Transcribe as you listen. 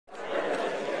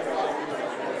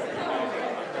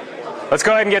Let's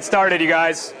go ahead and get started, you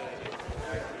guys.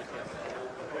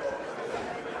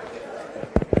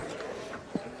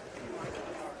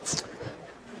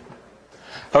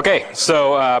 Okay,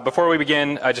 so before we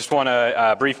begin, I just want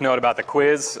a brief note about the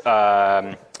quiz.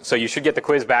 So you should get the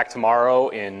quiz back tomorrow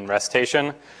in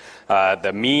recitation.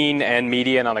 The mean and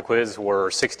median on the quiz were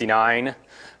 69,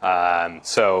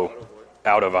 so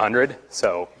out of 100.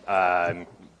 So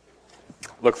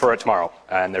look for it tomorrow,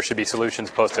 and there should be solutions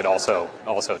posted also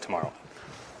tomorrow.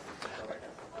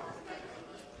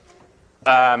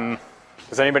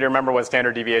 Does anybody remember what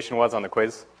standard deviation was on the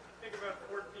quiz? I think about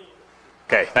 14.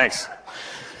 Okay, thanks.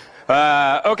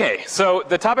 Okay, so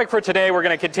the topic for today, we're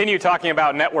going to continue talking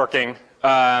about networking.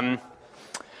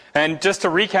 And just to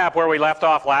recap where we left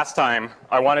off last time,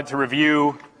 I wanted to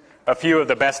review a few of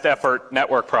the best effort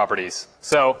network properties.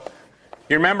 So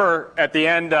you remember at the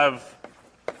end of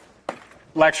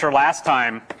lecture last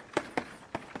time,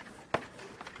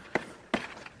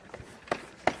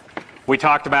 we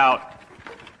talked about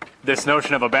this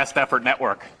notion of a best effort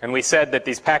network. And we said that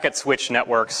these packet switch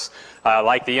networks,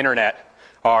 like the internet,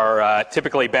 are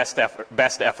typically best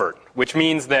effort, which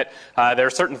means that there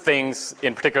are certain things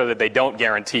in particular that they don't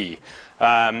guarantee.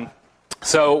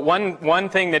 So one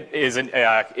thing that is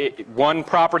one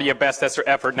property of best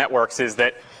effort networks is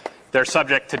that they're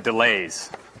subject to delays.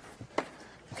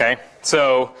 Okay,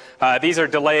 so these are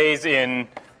delays in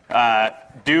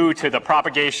due to the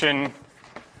propagation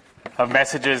of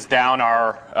messages down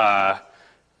our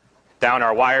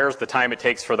wires, the time it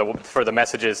takes for the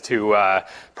messages to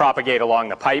propagate along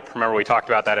the pipe. Remember we talked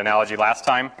about that analogy last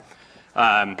time.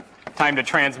 Time to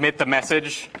transmit the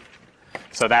message.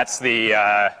 So that's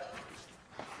the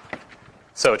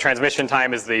so transmission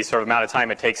time is the sort of amount of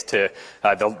time it takes to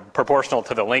proportional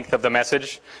to the length of the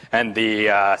message and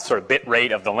the sort of bit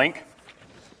rate of the link.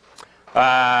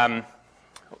 And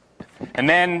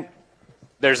then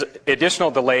there's additional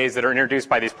delays that are introduced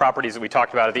by these properties that we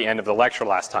talked about at the end of the lecture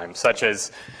last time, such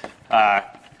as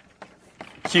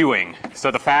queuing.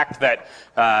 So the fact that,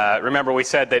 remember we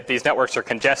said that these networks are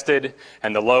congested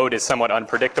and the load is somewhat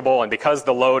unpredictable, and because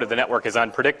the load of the network is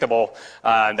unpredictable,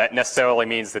 that necessarily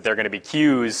means that there are going to be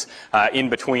queues in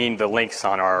between the links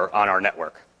on our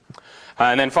network.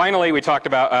 And then finally, we talked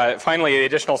about, the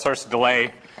additional source of delay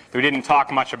that we didn't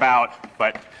talk much about,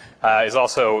 but is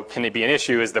also can be an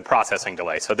issue is the processing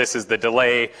delay. So this is the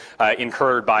delay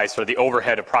incurred by sort of the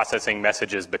overhead of processing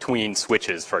messages between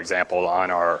switches, for example, on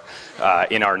our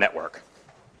in our network.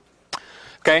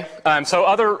 Okay, so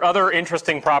other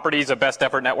interesting properties of best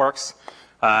effort networks.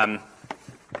 They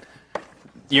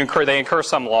incur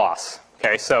some loss.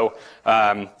 Okay, so there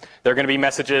are going to be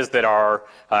messages that are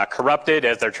corrupted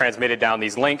as they're transmitted down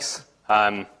these links.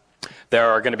 There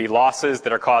are going to be losses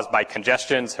that are caused by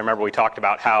congestions. Remember, we talked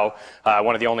about how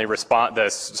one of the only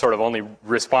responses,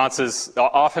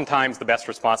 oftentimes the best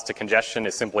response to congestion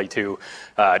is simply to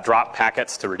drop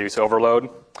packets to reduce overload.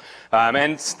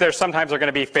 And there sometimes are going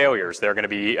to be failures. There are going to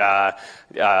be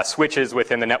switches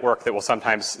within the network that will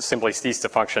sometimes simply cease to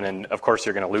function, and of course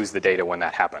you're going to lose the data when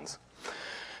that happens.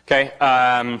 Okay,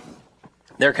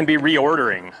 there can be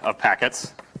reordering of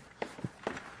packets.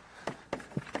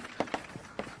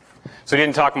 So we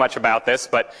didn't talk much about this,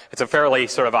 but it's a fairly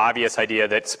sort of obvious idea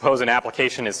that suppose an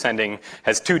application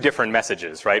has two different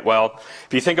messages, right? Well,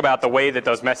 if you think about the way that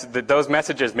those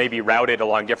messages may be routed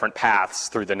along different paths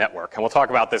through the network, and we'll talk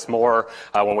about this more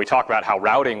when we talk about how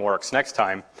routing works next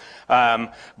time.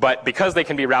 But because they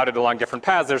can be routed along different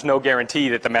paths, there's no guarantee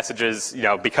that the messages,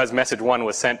 because message 1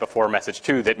 was sent before message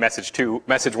 2, that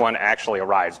message 1 actually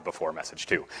arrives before message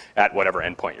 2 at whatever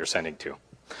endpoint you're sending to.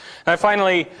 And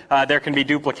finally, there can be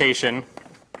duplication.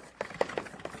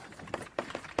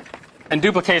 And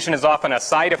duplication is often a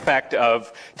side effect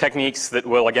of techniques that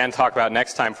we'll again talk about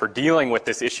next time for dealing with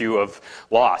this issue of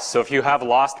loss. So if you have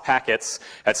lost packets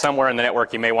at somewhere in the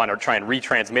network, you may want to try and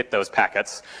retransmit those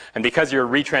packets. And because you're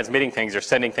retransmitting things, you're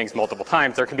sending things multiple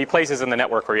times, there can be places in the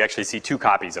network where you actually see two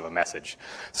copies of a message.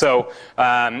 So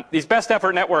these best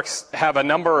effort networks have a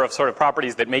number of sort of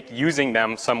properties that make using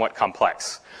them somewhat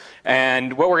complex.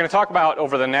 And what we're going to talk about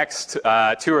over the next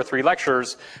 2 or 3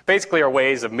 lectures basically are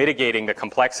ways of mitigating the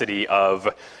complexity of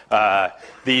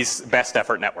these best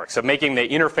effort networks, of making the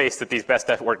interface that these best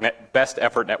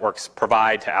effort networks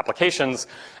provide to applications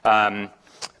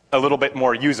a little bit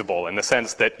more usable, in the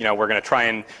sense that we're going to try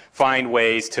and find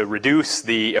ways to reduce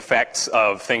the effects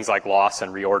of things like loss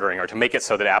and reordering, or to make it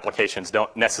so that applications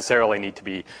don't necessarily need to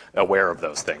be aware of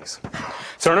those things.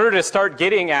 So in order to start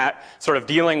getting at sort of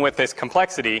dealing with this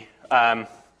complexity, we're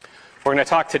going to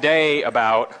talk today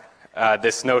about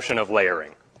this notion of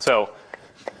layering. So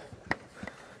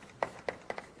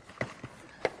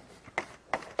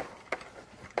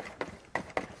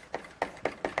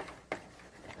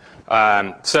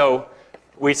So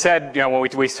we said, when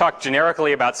we talked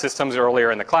generically about systems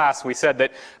earlier in the class, we said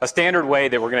that a standard way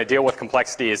that we're going to deal with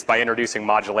complexity is by introducing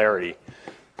modularity.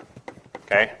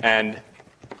 Okay? And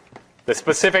the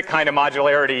specific kind of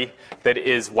modularity that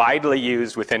is widely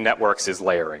used within networks is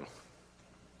layering.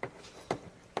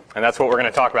 And that's what we're going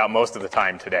to talk about most of the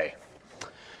time today.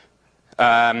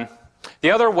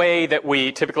 The other way that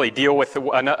we typically deal with,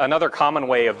 another common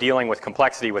way of dealing with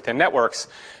complexity within networks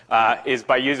is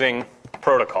by using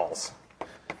protocols.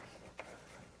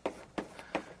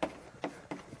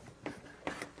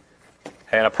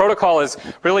 And a protocol is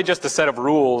really just a set of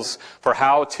rules for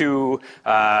how two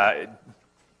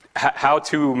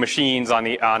machines on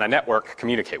a network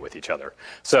communicate with each other.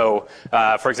 So,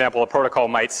 for example, a protocol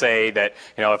might say that,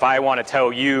 if I want to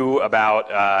tell you about,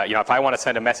 if I want to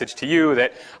send a message to you,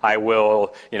 that I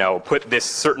will, put this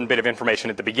certain bit of information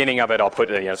at the beginning of it. I'll put,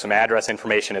 some address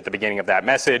information at the beginning of that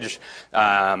message,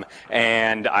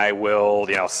 and I will,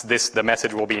 the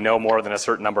message will be no more than a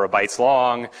certain number of bytes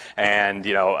long, and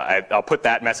I'll put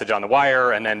that message on the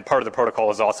wire, and then part of the protocol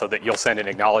is also that you'll send an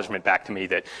acknowledgement back to me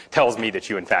that tells me that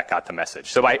you in fact got the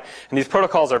message. So and these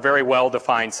protocols are very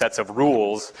well-defined sets of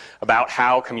rules about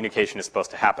how communication is supposed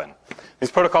to happen.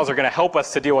 These protocols are going to help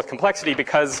us to deal with complexity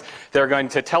because they're going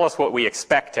to tell us what we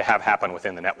expect to have happen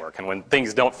within the network. And when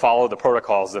things don't follow the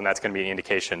protocols, then that's going to be an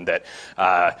indication that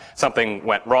something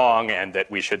went wrong and that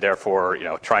we should therefore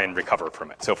try and recover from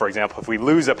it. So for example, if we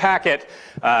lose a packet,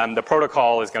 the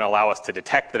protocol is going to allow us to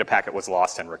detect that a packet was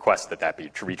lost and request that that be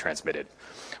retransmitted.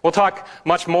 We'll talk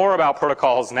much more about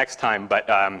protocols next time, but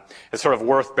it's sort of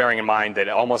worth bearing in mind that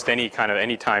almost any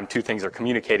time two things are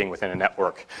communicating within a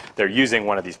network, they're using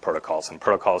one of these protocols, and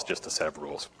protocol is just a set of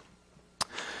rules.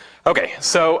 Okay,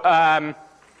 so I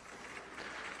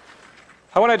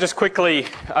want to just quickly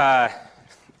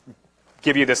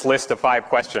give you this list of 5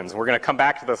 questions. We're going to come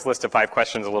back to this list of 5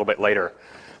 questions a little bit later.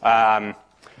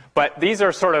 But these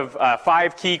are sort of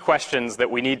 5 key questions that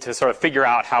we need to sort of figure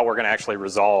out how we're going to actually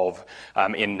resolve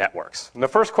in networks. And the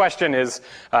first question is,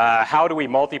 how do we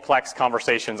multiplex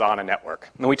conversations on a network?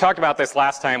 And we talked about this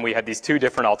last time. We had these 2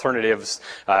 different alternatives,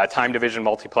 time division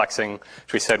multiplexing,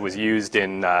 which we said was used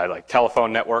in like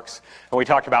telephone networks. And we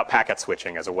talked about packet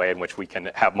switching as a way in which we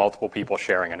can have multiple people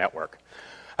sharing a network.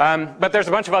 But there's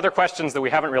a bunch of other questions that we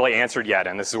haven't really answered yet,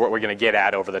 and this is what we're going to get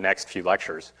at over the next few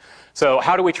lectures. So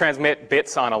how do we transmit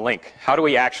bits on a link? How do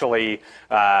we actually,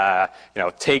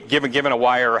 given a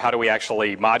wire, how do we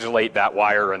actually modulate that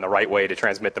wire in the right way to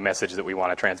transmit the message that we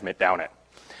want to transmit down it?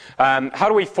 How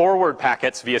do we forward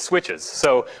packets via switches?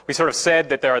 So we sort of said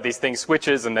that there are these things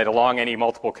switches, and that along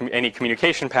any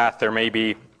communication path there may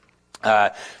be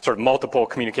sort of multiple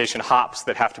communication hops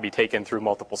that have to be taken through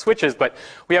multiple switches, but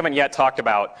we haven't yet talked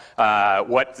about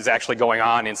what is actually going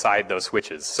on inside those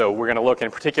switches. So we're going to look in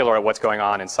particular at what's going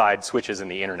on inside switches in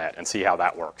the internet and see how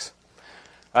that works.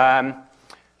 Then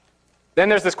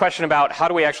there's this question about how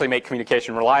do we actually make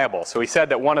communication reliable? So we said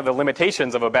that one of the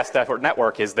limitations of a best effort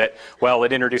network is that, well,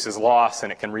 it introduces loss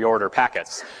and it can reorder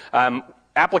packets.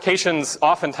 Applications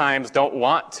oftentimes don't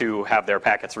want to have their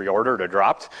packets reordered or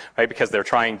dropped, right? Because they're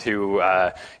trying to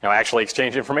actually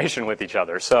exchange information with each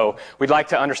other. So we'd like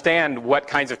to understand what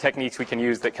kinds of techniques we can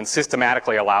use that can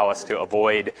systematically allow us to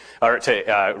avoid or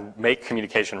to make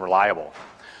communication reliable.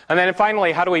 And then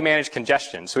finally, how do we manage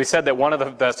congestion? So we said that one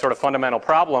of the sort of fundamental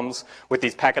problems with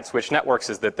these packet switch networks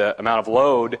is that the amount of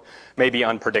load may be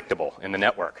unpredictable in the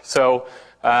network. So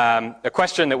the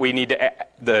question that we need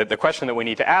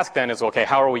to ask then is, okay,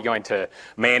 how are we going to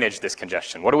manage this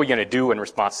congestion? What are we going to do in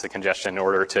response to the congestion in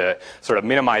order to sort of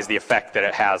minimize the effect that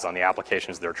it has on the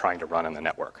applications that are trying to run in the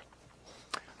network?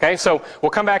 Okay, so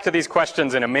we'll come back to these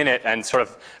questions in a minute, and sort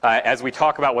of as we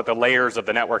talk about what the layers of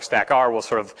the network stack are, we'll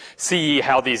sort of see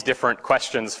how these different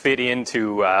questions fit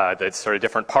into the sort of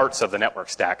different parts of the network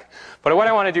stack. But what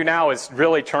I want to do now is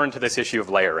really turn to this issue of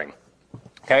layering.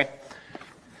 Okay?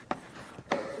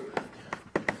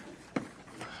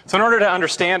 So in order to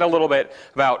understand a little bit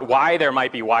about why there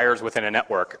might be wires within a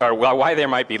network, or why there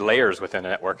might be layers within a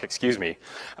network, excuse me,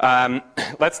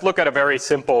 let's look at a very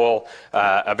simple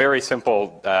kind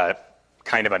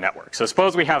of a network. So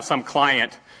suppose we have some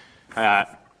client, a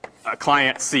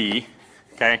client C,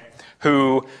 okay,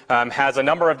 who has a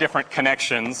number of different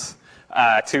connections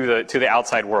to the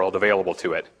outside world available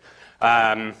to it,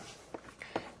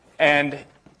 and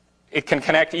it can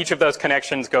connect. Each of those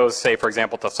connections goes, say, for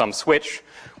example, to some switch,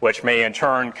 which may in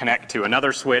turn connect to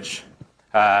another switch,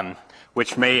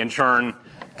 which may in turn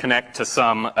connect to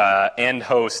some end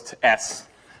host S,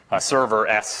 server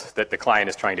S that the client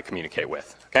is trying to communicate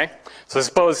with. Okay? So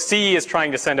suppose C is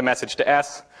trying to send a message to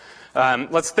S.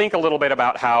 let's think a little bit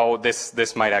about how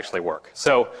this might actually work.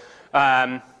 So we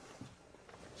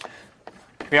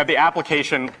have the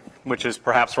application, which is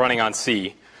perhaps running on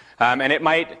C, and it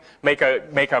might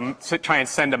try and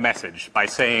send a message by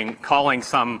calling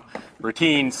some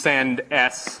routine send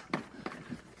S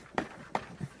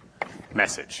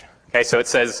message. Okay, so it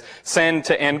says send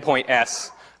to endpoint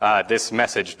S this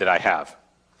message that I have.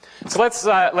 So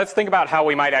let's think about how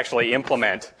we might actually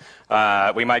implement.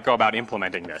 We might go about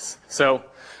implementing this. So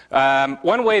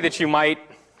one way that you might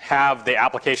have the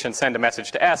application send a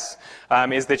message to S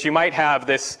is that you might have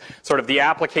this sort of the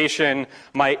application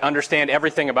might understand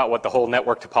everything about what the whole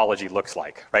network topology looks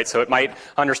like, right? So it might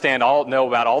know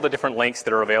about all the different links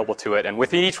that are available to it, and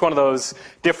within each one of those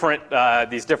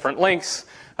these different links,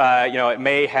 it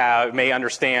may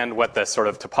understand what the sort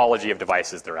of topology of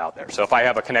devices that are out there. So if I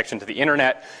have a connection to the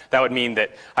internet, that would mean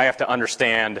that I have to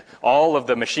understand all of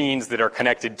the machines that are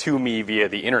connected to me via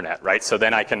the internet, right? So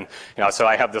then I can, so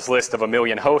I have this list of 1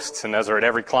 million hosts, and those are at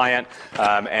every client,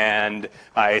 and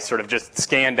I sort of just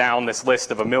scan down this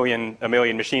list of a million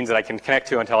machines that I can connect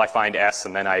to until I find S,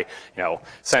 and then I,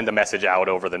 send a message out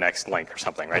over the next link or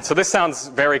something, right? So this sounds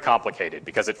very complicated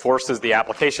because it forces the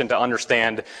application to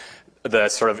understand the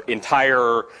sort of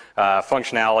entire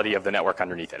functionality of the network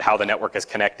underneath it, how the network is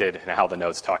connected and how the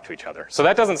nodes talk to each other. So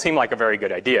that doesn't seem like a very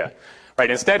good idea, right?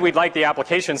 Instead, we'd like the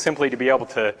application simply to be able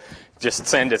to just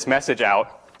send its message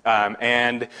out,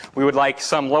 and we would like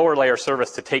some lower layer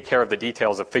service to take care of the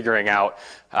details of figuring out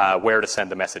where to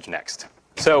send the message next.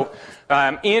 So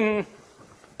in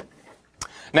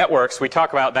networks, we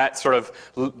talk about that sort of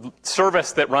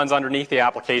service that runs underneath the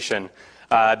application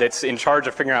that's in charge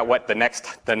of figuring out what the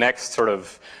next sort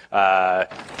of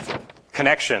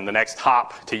connection, the next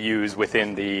hop to use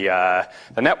within the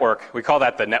network. We call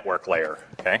that the network layer.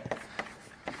 Okay,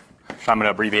 I'm going to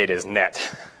abbreviate as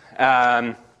NET.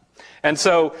 And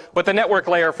so, what the network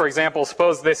layer, for example,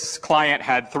 suppose this client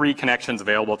had 3 connections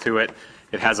available to it.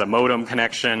 It has a modem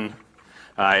connection,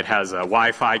 it has a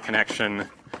Wi-Fi connection,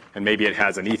 and maybe it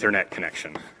has an Ethernet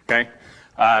connection. Okay.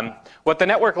 What the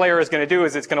network layer is going to do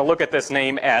is it's going to look at this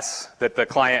name S that the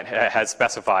client has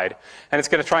specified, and it's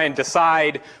going to try and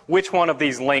decide which one of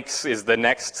these links is the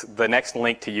next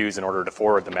link to use in order to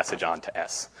forward the message on to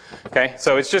S. Okay,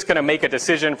 so it's just going to make a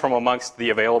decision from amongst the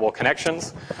available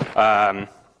connections.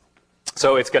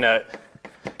 So it's going to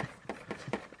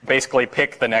basically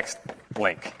pick the next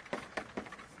link.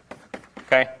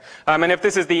 Okay. And if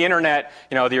this is the internet,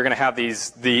 you're going to have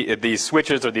these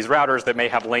switches or these routers that may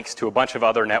have links to a bunch of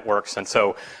other networks, and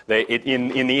so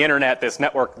in the internet, this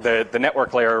network, the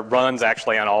network layer runs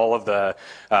actually on all of the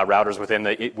routers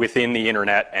within the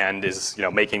internet, and is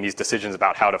making these decisions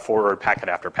about how to forward packet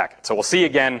after packet. So we'll see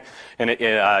again in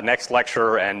next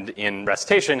lecture and in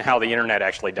recitation how the internet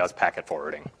actually does packet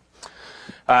forwarding.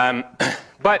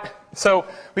 So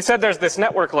we said there's this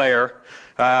network layer.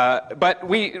 But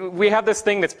we have this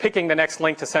thing that's picking the next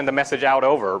link to send the message out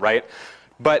over, right?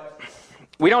 But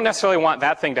we don't necessarily want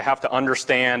that thing to have to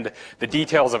understand the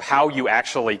details of how you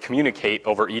actually communicate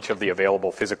over each of the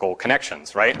available physical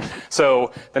connections, right?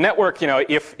 So the network,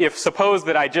 if suppose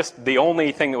that the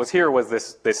only thing that was here was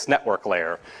this network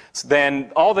layer,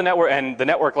 then all the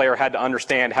network layer had to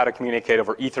understand how to communicate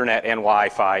over Ethernet and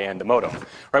Wi-Fi and the modem,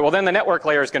 right? Well, then the network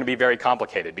layer is going to be very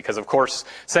complicated because, of course,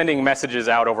 sending messages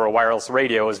out over a wireless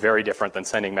radio is very different than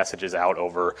sending messages out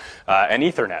over an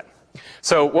Ethernet.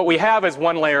 So what we have is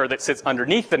one layer that sits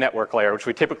underneath the network layer, which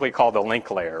we typically call the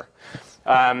link layer.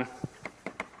 And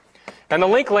the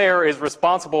link layer is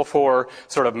responsible for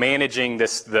sort of managing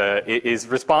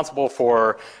responsible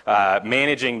for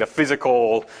managing the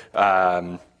physical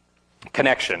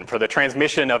connection, for the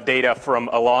transmission of data from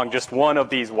along just one of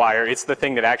these wires. It's the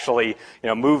thing that actually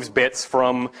moves bits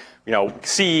from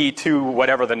C to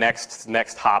whatever the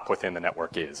next hop within the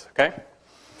network is. Okay.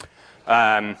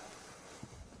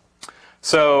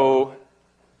 So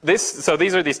these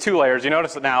are these 2 layers. You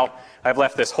notice that now I've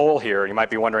left this hole here. You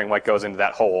might be wondering what goes into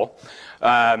that hole.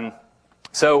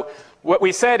 So what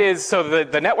we said is, so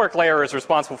the network layer is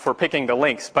responsible for picking the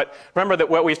links. But remember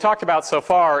that what we've talked about so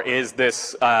far is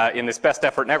this, in this best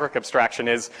effort network abstraction,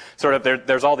 is sort of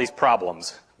there's all these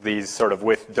problems. These sort of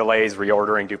with delays,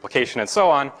 reordering, duplication, and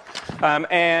so on.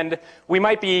 And we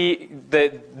might be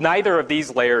that neither of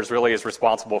these layers really is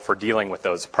responsible for dealing with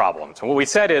those problems. And what we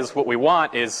said is what we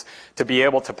want is to be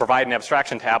able to provide an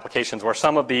abstraction to applications where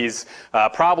some of these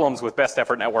problems with best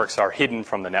effort networks are hidden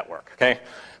from the network. Okay.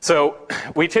 So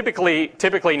we typically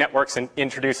networks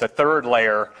introduce a 3rd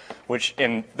layer, which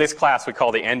in this class we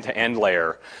call the end-to-end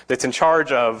layer, that's in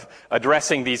charge of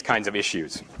addressing these kinds of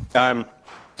issues.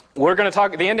 We're going to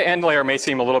talk, the end-to-end layer may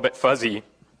seem a little bit fuzzy,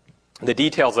 the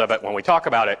details of it when we talk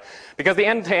about it, because the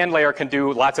end-to-end layer can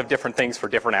do lots of different things for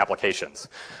different applications.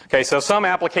 Okay, so some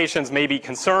applications may be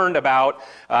concerned about,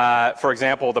 for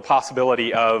example, the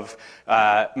possibility of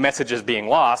messages being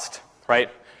lost, right?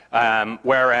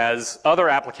 Whereas other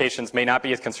applications may not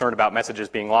be as concerned about messages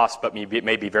being lost, but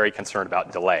may be very concerned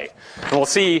about delay. And we'll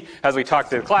see as we talk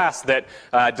to the class that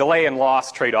delay and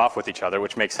loss trade off with each other,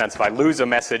 which makes sense. If I lose a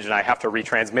message and I have to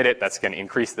retransmit it, that's going to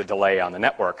increase the delay on the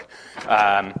network.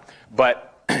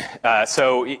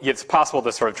 So it's possible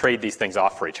to sort of trade these things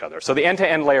off for each other. So the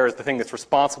end-to-end layer is the thing that's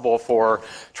responsible for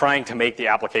trying to make the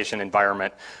application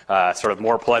environment sort of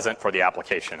more pleasant for the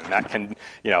application. And that can,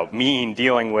 mean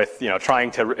dealing with,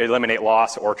 trying to eliminate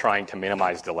loss or trying to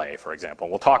minimize delay, for example.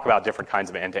 We'll talk about different kinds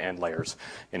of end-to-end layers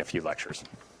in a few lectures.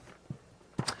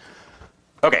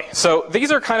 Okay, so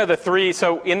these are kind of the three.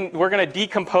 So we're going to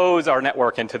decompose our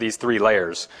network into these three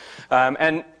layers.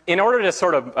 And in order to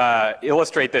sort of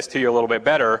illustrate this to you a little bit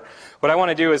better, what I want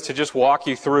to do is to just walk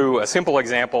you through a simple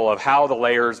example of how the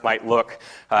layers might look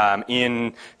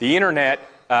in the internet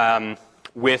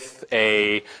with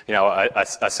a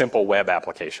simple web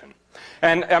application.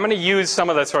 And I'm going to use some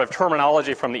of the sort of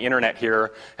terminology from the internet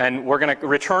here, and we're going to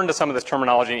return to some of this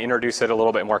terminology and introduce it a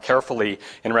little bit more carefully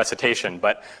in recitation,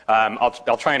 but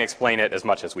I'll try and explain it as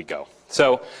much as we go.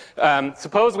 So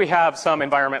suppose we have some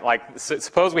environment like,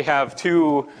 suppose we have we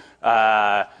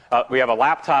have a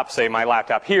laptop, say my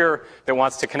laptop here, that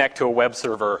wants to connect to a web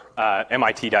server,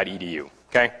 mit.edu,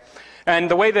 okay?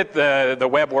 And the way that the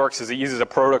web works is it uses a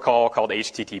protocol called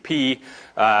HTTP,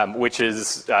 which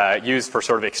is used for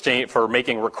sort of for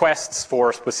making requests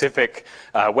for specific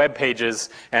web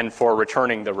pages and for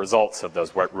returning the results of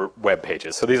those web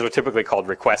pages. So these are typically called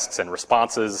requests and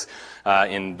responses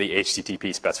in the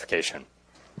HTTP specification.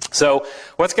 So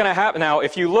what's going to happen now,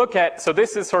 if you look at, so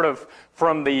this is sort of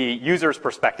from the user's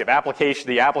perspective.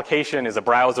 The application is a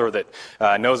browser that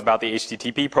knows about the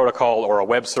HTTP protocol, or a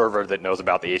web server that knows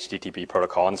about the HTTP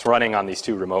protocol, and it's running on these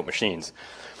two remote machines.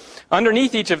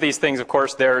 Underneath each of these things, of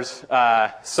course, there's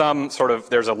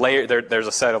there's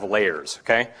a set of layers,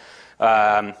 okay?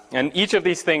 And each of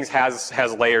these things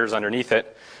has layers underneath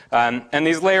it. And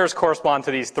these layers correspond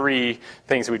to these three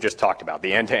things we just talked about: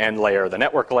 the end-to-end layer, the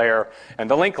network layer, and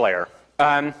the link layer.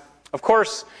 Of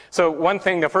course, so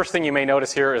the first thing you may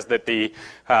notice here is that the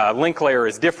link layer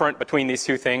is different between these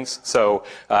two things. So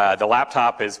the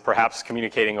laptop is perhaps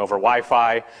communicating over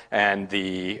Wi-Fi, and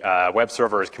the web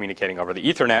server is communicating over the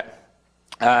Ethernet.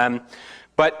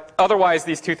 But otherwise,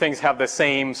 these two things have the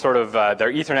same sort of,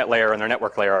 their Ethernet layer and their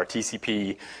network layer are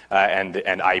TCP and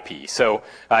IP. So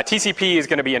TCP is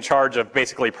going to be in charge of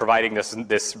basically providing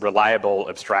this reliable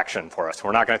abstraction for us.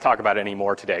 We're not going to talk about it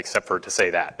anymore today, except for to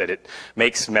say that it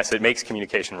makes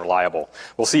communication reliable.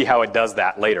 We'll see how it does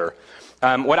that later.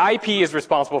 What IP is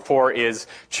responsible for is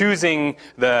choosing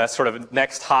the sort of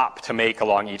next hop to make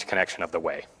along each connection of the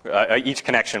way, each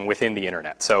connection within the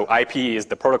internet. So IP is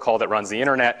the protocol that runs the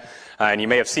internet, and you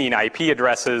may have seen IP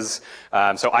addresses.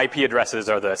 So IP addresses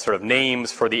are the sort of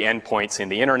names for the endpoints in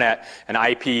the internet, and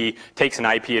IP takes an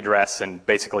IP address and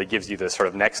basically gives you the sort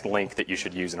of next link that you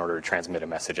should use in order to transmit a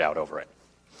message out over it.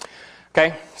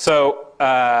 Okay, so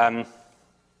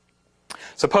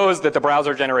suppose that the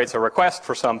browser generates a request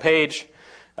for some page.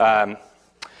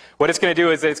 What it's going to do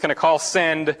is it's going to call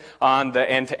send on the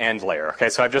end-to-end layer. Okay,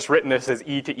 so I've just written this as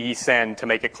E to E send to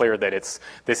make it clear that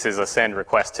this is a send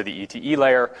request to the E to E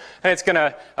layer. And it's going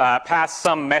to pass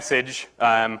some message.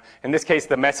 In this case,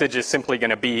 the message is simply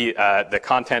going to be the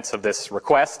contents of this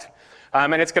request.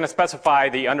 And it's going to specify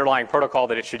the underlying protocol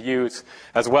that it should use,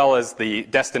 as well as the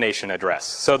destination address.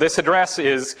 So this address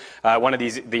is one of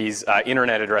these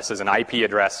internet addresses, an IP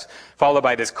address, followed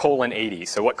by this :80.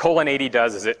 So what :80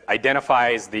 does is it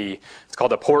identifies it's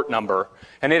called a port number,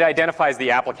 and it identifies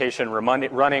the application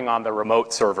running on the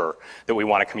remote server that we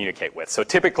want to communicate with. So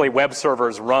typically web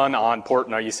servers run on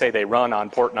they run on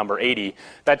port number 80.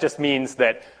 That just means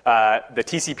that the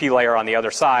TCP layer on the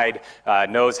other side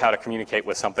knows how to communicate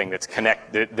with something that's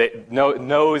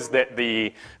knows that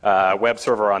the web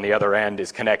server on the other end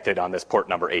is connected on this port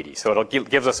number 80. So it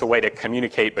gives us a way to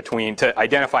communicate to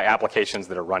identify applications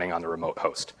that are running on the remote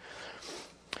host.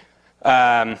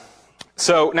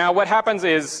 So now what happens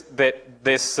is that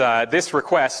this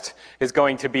request is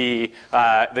going to be,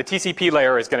 the TCP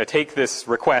layer is going to take this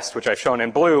request, which I've shown in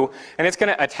blue, and it's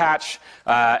going to attach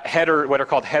what are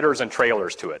called headers and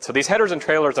trailers to it. So these headers and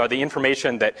trailers are the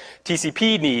information that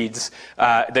TCP needs,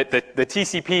 that the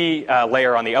TCP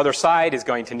layer on the other side is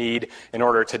going to need in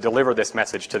order to deliver this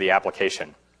message to the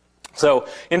application. So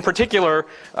in particular,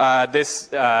 this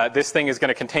thing is going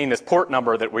to contain this port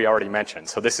number that we already mentioned.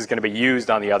 So this is going to be used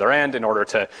on the other end in order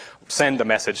to send the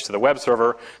message to the web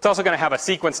server. It's also going to have a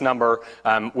sequence number,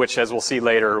 which, as we'll see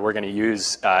later, we're going to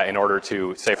use in order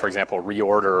to, say, for example,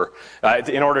 reorder,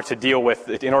 in order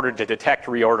to detect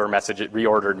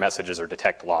reordered messages or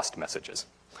detect lost messages.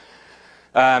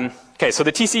 Okay, so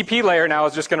the TCP layer now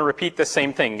is just going to repeat the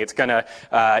same thing. It's going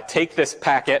to take this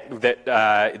packet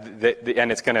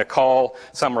and it's going to call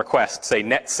some request, say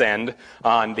net send,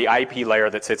 on the IP layer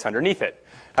that sits underneath it.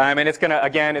 And it's going to,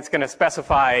 again, it's going to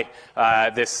specify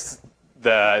the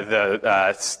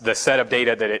set of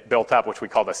data that it built up, which we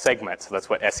call the segment. So that's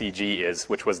what SEG is,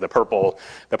 which was the purple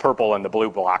and the blue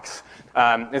blocks.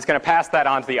 It's going to pass that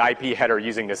on to the IP header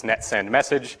using this net send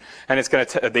message, and it's going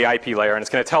to the IP layer, and it's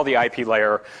going to tell the IP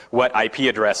layer what IP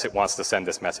address it wants to send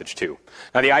this message to.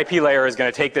 Now the IP layer is going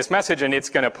to take this message and it's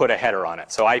going to put a header on it.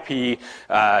 So IP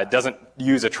doesn't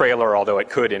use a trailer, although it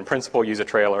could in principle use a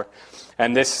trailer.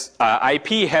 And this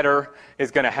IP header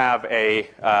is going to have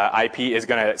is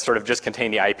going to sort of just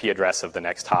contain the IP address of the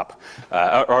next hop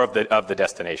or of the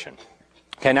destination.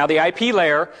 Okay, now the IP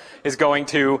layer is going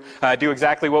to do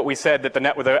exactly what we said that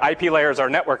the IP layer is our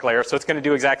network layer, so it's going to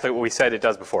do exactly what we said it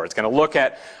does before. It's going to look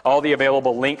at all the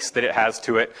available links that it has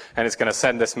to it, and it's going to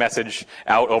send this message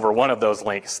out over one of those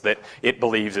links that it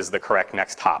believes is the correct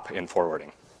next hop in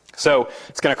forwarding. So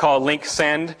it's going to call link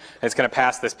send, and it's going to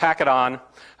pass this packet on,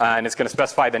 and it's going to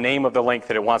specify the name of the link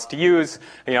that it wants to use,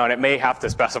 and it may have to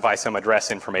specify some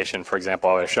address information. For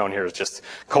example, what I've shown here is just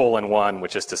 :1,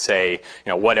 which is to say,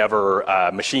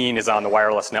 whatever machine is on the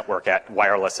wireless network at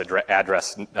wireless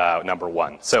address number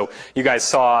 1. So you guys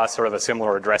saw sort of a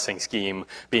similar addressing scheme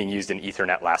being used in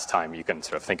Ethernet last time. You can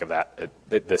sort of think of that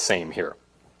the same here.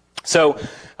 So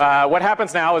what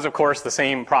happens now is, of course, the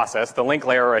same process. The link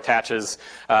layer attaches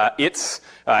its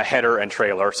header and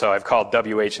trailer. So I've called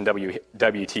WH and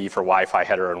WT for Wi-Fi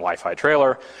header and Wi-Fi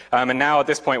trailer. And now at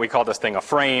this point, we call this thing a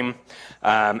frame.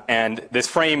 And this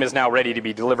frame is now ready to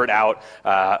be delivered out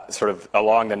sort of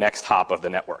along the next hop of the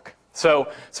network.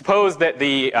 So suppose that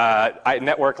the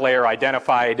network layer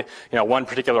identified one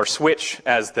particular switch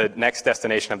as the next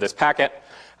destination of this packet.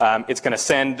 It's going to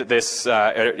send this.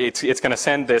 It's going to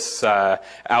send this out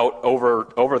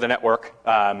over the network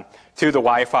to the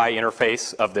Wi-Fi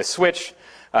interface of this switch.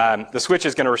 The switch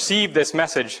is going to receive this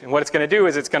message, and what it's going to do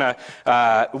is it's going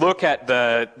to look at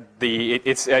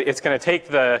it's going to take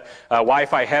the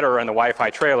Wi-Fi header and the Wi-Fi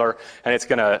trailer, and it's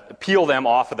going to peel them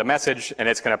off of the message, and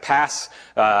it's going to pass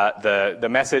the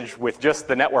message with just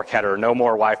the network header, no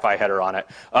more Wi-Fi header on it,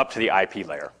 up to the IP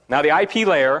layer. Now the IP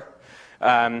layer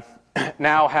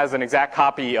now has an exact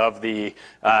copy of the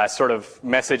sort of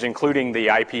message, including the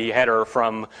IP header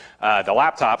from the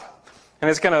laptop. And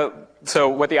it's going to, so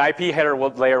what the IP header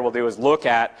layer will do is look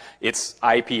at its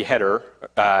IP header,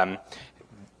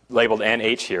 labeled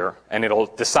NH here, and it'll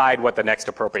decide what the next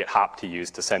appropriate hop to use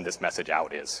to send this message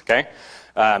out is, okay?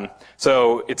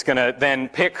 So it's going to then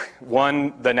pick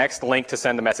the next link to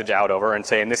send the message out over, and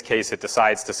say in this case it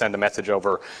decides to send the message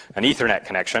over an Ethernet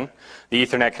connection. The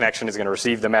Ethernet connection is going to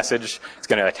receive the message, it's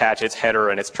going to attach its header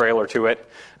and its trailer to it,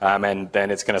 and then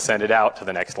it's going to send it out to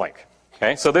the next link.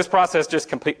 Okay, so this process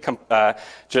just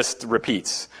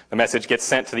repeats. The message gets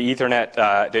sent to the Ethernet,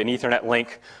 to an Ethernet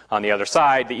link on the other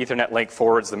side. The Ethernet link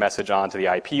forwards the message on to the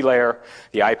IP layer.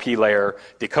 The IP layer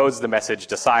decodes the message,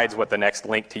 decides what the next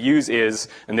link to use is.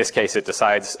 In this case, it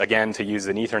decides, again, to use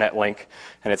an Ethernet link,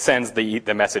 and it sends the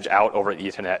message out over the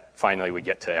Ethernet. Finally, we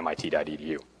get to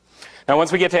MIT.edu. Now,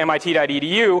 once we get to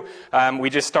MIT.edu, we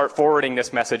just start forwarding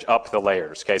this message up the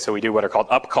layers. Okay, so we do what are called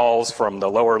up calls from the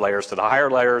lower layers to the higher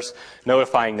layers,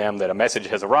 notifying them that a message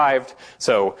has arrived.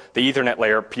 So the Ethernet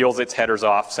layer peels its headers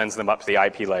off, sends them up to the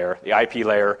IP layer. The IP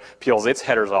layer peels its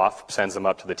headers off, sends them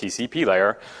up to the TCP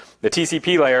layer. The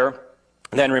TCP layer,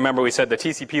 then remember we said the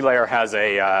TCP layer has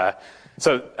a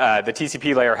the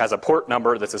TCP layer has a port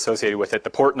number that's associated with it.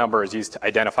 The port number is used to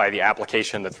identify the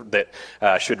application that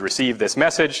should receive this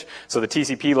message. So the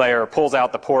TCP layer pulls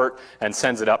out the port and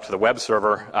sends it up to the web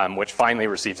server, which finally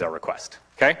receives our request.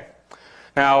 Okay?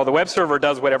 Now, the web server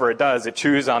does whatever it does. It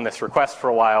chews on this request for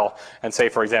a while and, say,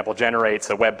 for example, generates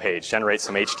a web page, generates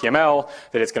some HTML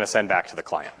that it's going to send back to the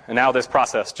client. And now this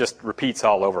process just repeats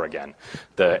all over again.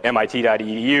 The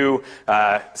MIT.edu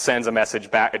sends a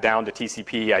message back down to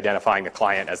TCP, identifying the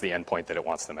client as the endpoint that it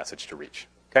wants the message to reach.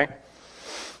 Okay?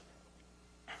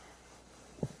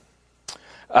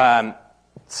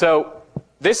 So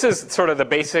this is sort of the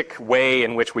basic way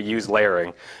in which we use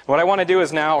layering. What I want to do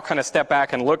is now kind of step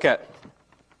back and look at,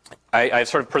 I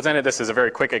sort of presented this as a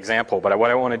very quick example, but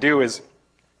what I want to do is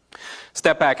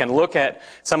step back and look at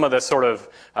some of the sort of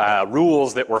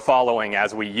rules that we're following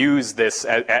as we use this,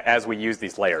 as we use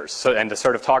these layers. So, and to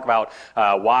sort of talk about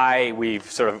why we've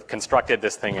sort of constructed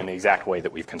this thing in the exact way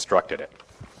that we've constructed it.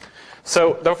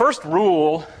 So the first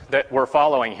rule that we're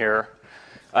following here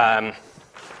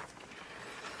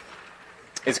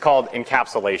is called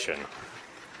encapsulation.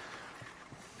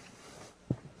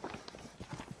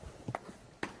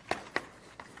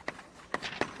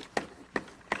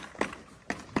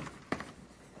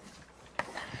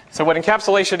 So what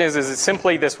encapsulation is it's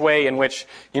simply this way in which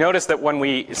you notice that when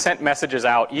we sent messages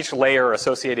out, each layer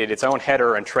associated its own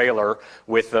header and trailer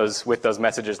with those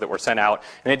messages that were sent out,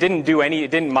 and it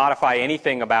didn't modify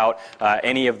anything about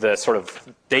any of the sort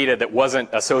of data that wasn't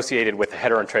associated with the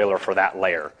header and trailer for that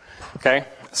layer. Okay,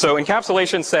 so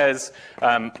encapsulation says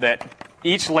that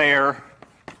each layer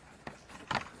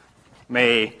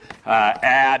may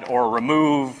add or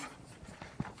remove,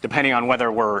 depending on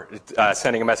whether we're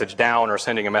sending a message down or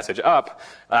sending a message up,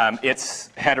 its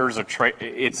headers or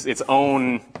its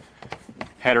own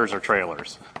headers or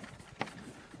trailers.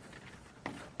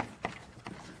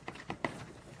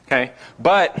 Okay,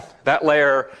 but that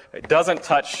layer doesn't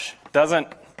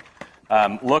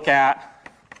look at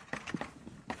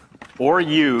or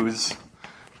use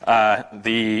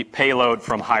the payload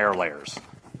from higher layers.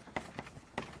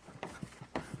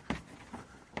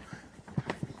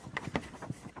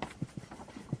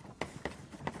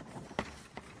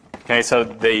 Okay, so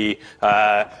the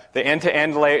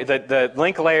end-to-end layer, the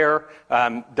link layer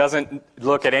doesn't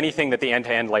look at anything that the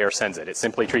end-to-end layer sends it. It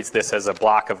simply treats this as a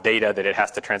block of data that it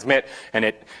has to transmit, and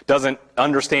it doesn't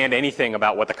understand anything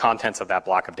about what the contents of that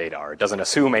block of data are. It doesn't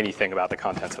assume anything about the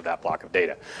contents of that block of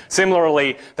data.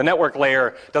 Similarly, the network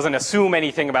layer doesn't assume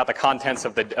anything about the contents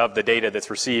of the data that's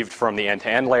received from the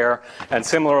end-to-end layer, and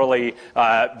similarly,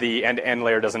 the end-to-end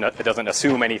layer doesn't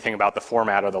assume anything about the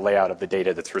format or the layout of the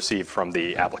data that's received from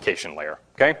the application layer.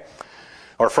 Okay,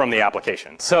 or from the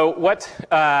application. So what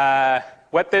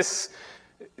this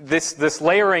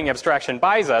layering abstraction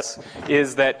buys us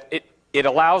is that it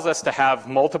allows us to have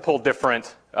multiple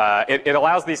different. It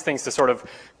allows these things to sort of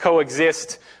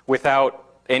coexist without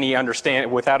any understanding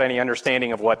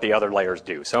of what the other layers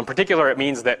do. So in particular, it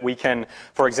means that we can,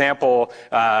 for example,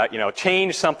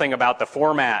 change something about the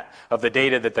format of the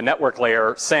data that the network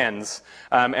layer sends,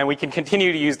 and we can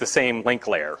continue to use the same link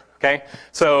layer. Okay,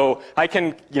 so I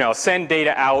can send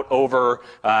data out over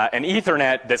an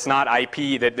Ethernet that's not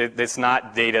IP, that's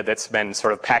not data that's been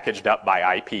sort of packaged up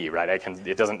by IP, right?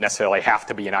 It doesn't necessarily have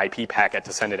to be an IP packet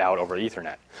to send it out over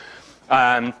Ethernet.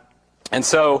 And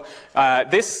so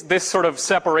this sort of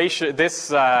separation,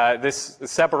 this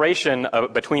separation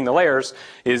between the layers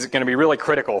is going to be really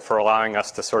critical for allowing us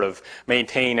to sort of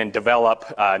maintain and develop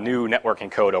new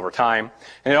networking code over time.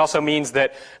 And it also means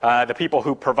that the people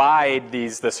who provide the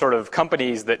sort of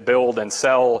companies that build and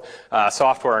sell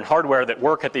software and hardware that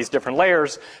work at these different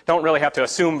layers don't really have to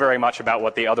assume very much about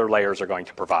what the other layers are going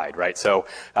to provide, right? So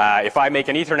if I make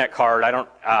an Ethernet card, I don't.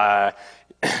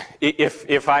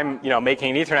 If I'm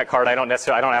making an Ethernet card, I don't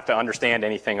have to understand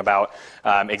anything about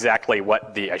exactly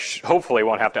what I hopefully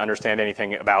won't have to understand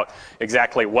anything about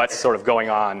exactly what's sort of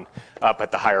going on up at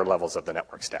the higher levels of the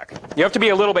network stack. You have to be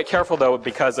a little bit careful though,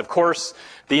 because of course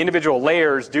the individual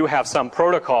layers do have some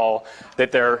protocol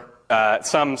that they're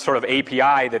some sort of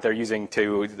API that they're using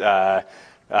to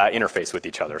interface with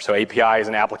each other. So API is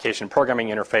an application programming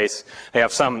interface. They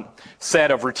have some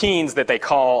set of routines that they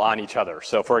call on each other.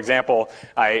 So for example,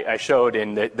 I showed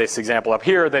in this example up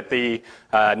here that the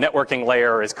networking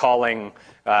layer is calling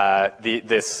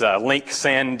this link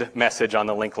send message on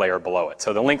the link layer below it.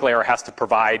 So the link layer has to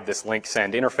provide this link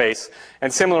send interface.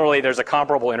 And similarly, there's a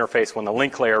comparable interface when the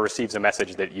link layer receives a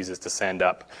message that it uses to send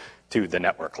up to the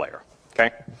network layer.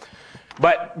 Okay?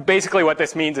 But basically what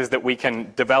this means is that we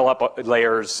can develop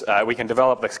layers, we can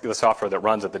develop the software that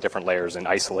runs at the different layers in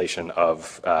isolation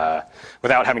of,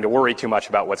 without having to worry too much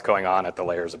about what's going on at the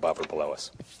layers above or below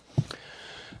us.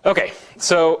 Okay,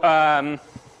 so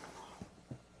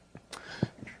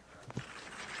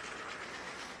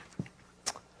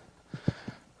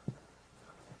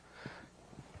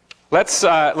let's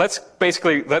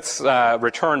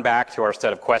return back to our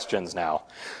set of questions now,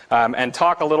 and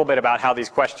talk a little bit about how these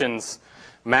questions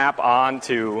map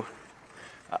onto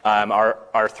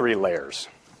our three layers.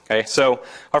 Okay, so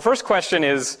our first question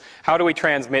is, how do we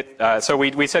transmit? So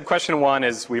we said question one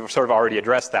is, we've sort of already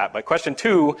addressed that, but question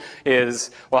two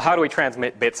is, well, how do we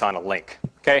transmit bits on a link?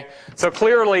 Okay, so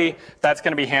clearly that's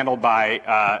going to be handled by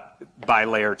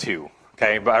layer two,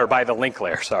 okay, or by the link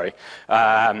layer, sorry,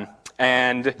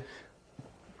 and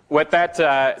what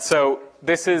that so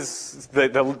this is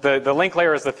the link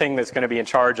layer is the thing that's going to be in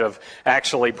charge of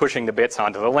actually pushing the bits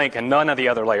onto the link, and none of the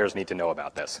other layers need to know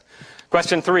about this.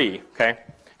 Question 3, okay?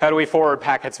 How do we forward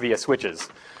packets via switches?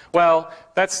 Well,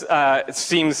 it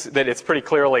seems that it's pretty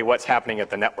clearly what's happening at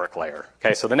the network layer.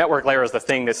 Okay, so the network layer is the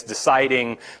thing that's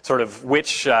deciding sort of what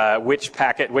the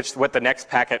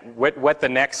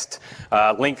next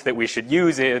link that we should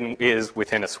use is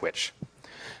within a switch.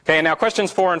 Okay, and now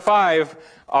questions 4 and 5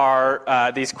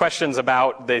 are these questions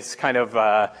about this kind of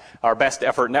our best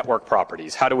effort network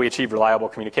properties. How do we achieve reliable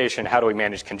communication? How do we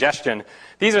manage congestion?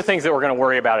 These are things that we're going to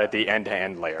worry about at the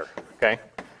end-to-end layer. Okay.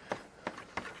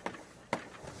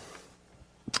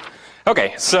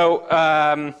 Okay,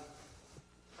 so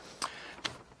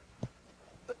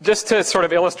just to sort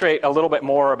of illustrate a little bit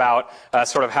more about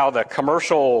sort of how the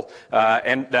commercial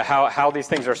and how these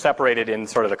things are separated in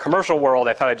sort of the commercial world,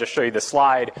 I thought I'd just show you this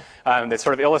slide that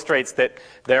sort of illustrates that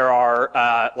there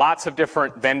are lots of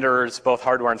different vendors, both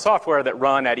hardware and software, that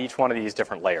run at each one of these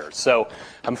different layers. So,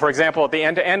 for example, at the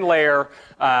end-to-end layer,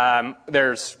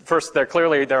 there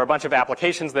are a bunch of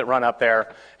applications that run up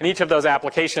there, and each of those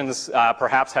applications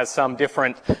perhaps has some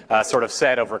different sort of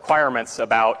set of requirements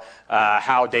about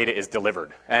how data is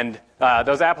delivered. And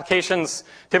those applications,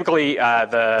 typically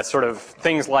the sort of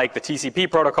things like the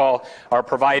TCP protocol are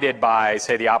provided by,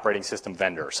 say, the operating system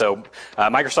vendor. So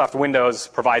Microsoft Windows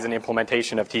provides an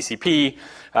implementation of TCP.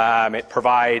 It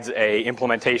provides a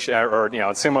implementation,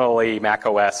 or similarly Mac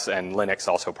OS and Linux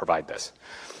also provide this.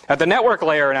 At the network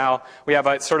layer now, we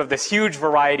have sort of this huge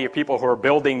variety of people who are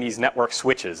building these network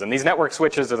switches. And these network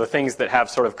switches are the things that have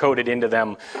sort of coded into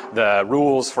them the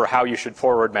rules for how you should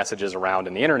forward messages around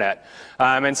in the internet.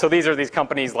 And so these are these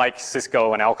companies like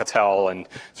Cisco and Alcatel and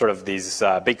sort of these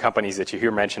big companies that you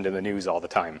hear mentioned in the news all the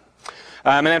time.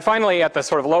 And then finally, at the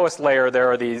sort of lowest layer, there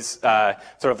are these sort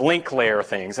of link layer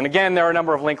things. And again, there are a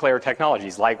number of link layer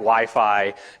technologies like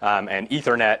Wi-Fi and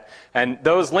Ethernet. And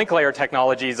those link layer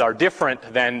technologies are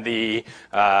different than the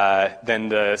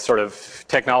sort of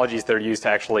technologies that are used to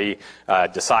actually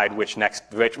decide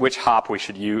which hop we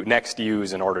should next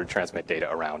use in order to transmit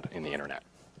data around in the internet.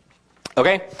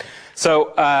 Okay,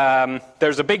 so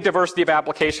there's a big diversity of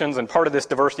applications, and part of this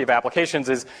diversity of applications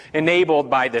is enabled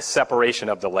by this separation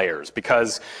of the layers,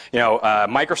 because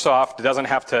Microsoft doesn't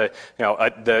have to,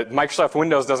 the Microsoft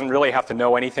Windows doesn't really have to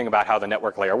know anything about how the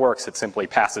network layer works. It simply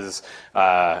passes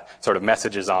sort of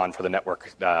messages on for the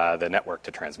network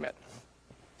to transmit.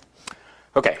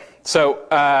 Okay, so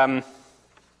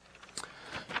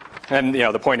and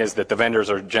the point is that the vendors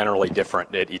are generally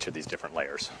different at each of these different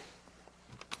layers.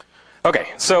 Okay,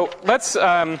 so let's,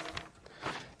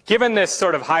 given this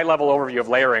sort of high-level overview of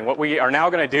layering, what we are now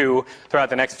going to do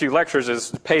throughout the next few lectures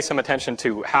is pay some attention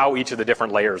to how each of the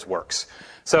different layers works.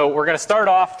 So we're going to start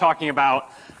off talking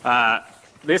about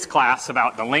this class,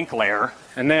 about the link layer,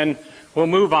 and then we'll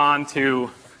move on to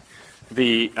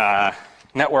the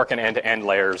network and end-to-end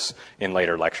layers in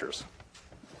later lectures.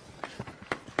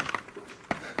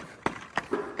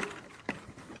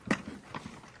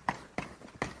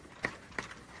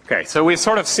 Okay, so we've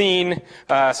sort of seen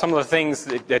some of the things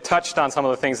that touched on some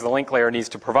of the things the link layer needs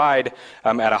to provide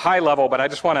at a high level, but I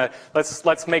just want to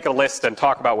let's make a list and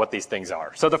talk about what these things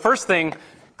are. So the first thing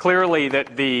clearly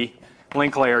that the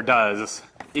link layer does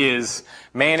is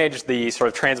manage the sort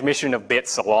of transmission of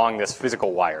bits along this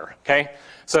physical wire. Okay,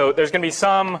 so there's going to be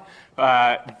some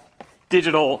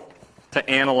digital to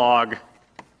analog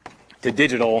to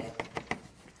digital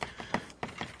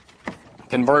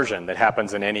conversion that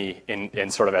happens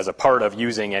in sort of as a part of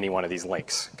using any one of these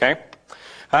links. Okay,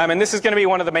 and this is going to be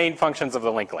one of the main functions of the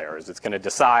link layer. Is it's going to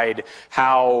decide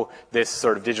how this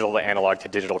sort of digital to analog to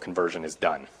digital conversion is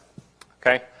done.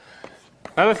 Okay,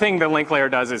 another thing the link layer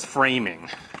does is framing.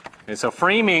 And so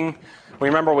framing,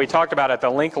 remember we talked about at the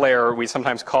link layer, we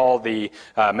sometimes call the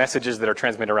messages that are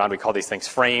transmitted around, we call these things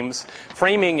frames.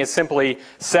 Framing is simply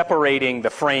separating the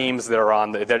frames that are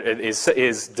on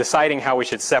is deciding how we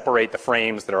should separate the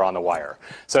frames that are on the wire.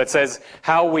 So it says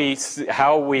how does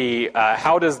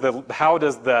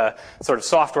the sort of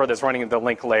software that's running the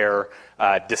link layer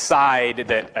decide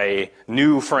that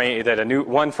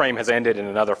one frame has ended and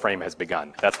another frame has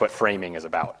begun. That's what framing is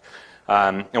about.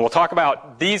 And we'll talk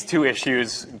about these two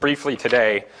issues briefly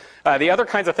today. The other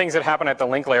kinds of things that happen at the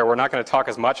link layer we're not going to talk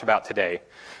as much about today.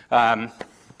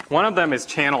 One of them is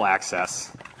channel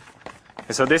access.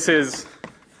 And so this is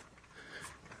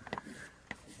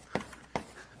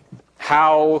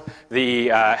how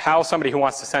somebody who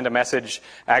wants to send a message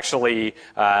actually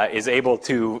is able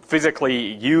to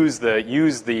physically use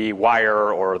the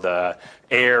wire or the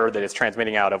air that it's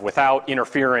transmitting out of without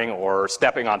interfering or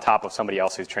stepping on top of somebody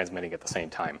else who's transmitting at the same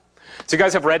time. So you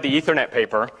guys have read the Ethernet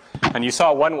paper, and you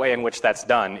saw one way in which that's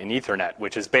done in Ethernet,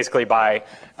 which is basically by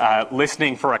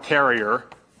listening for a carrier,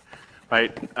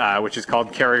 right, which is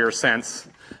called carrier sense.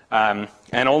 And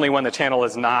only when the channel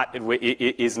is not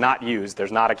used,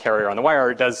 there's not a carrier on the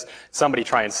wire, does somebody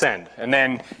try and send. And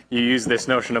then you use this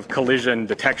notion of collision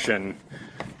detection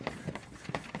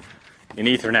in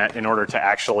Ethernet in order to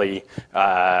actually,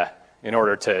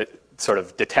 sort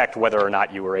of detect whether or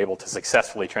not you were able to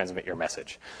successfully transmit your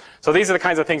message. So these are the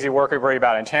kinds of things you worry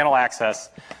about in channel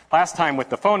access. Last time with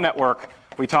the phone network,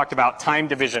 we talked about time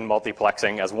division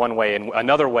multiplexing as one way, and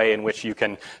another way in which you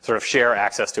can sort of share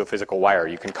access to a physical wire.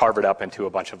 You can carve it up into a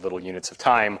bunch of little units of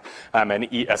time and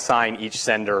assign each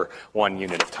sender one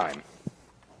unit of time.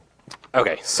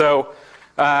 Okay, so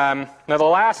now the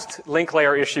last link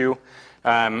layer issue,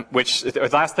 which the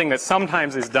last thing that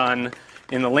sometimes is done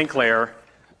in the link layer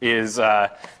is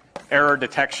error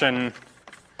detection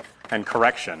and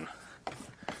correction.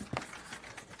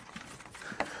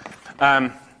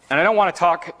 And I don't want to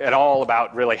talk at all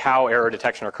about really how error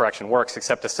detection or correction works,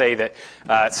 except to say that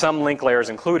some link layers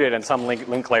include it and some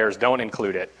link layers don't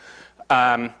include it.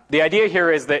 The idea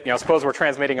here is that, suppose we're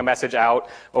transmitting a message out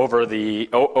over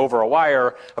a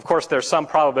wire. Of course, there's some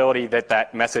probability that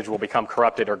that message will become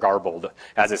corrupted or garbled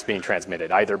as it's being transmitted,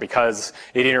 either because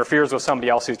it interferes with somebody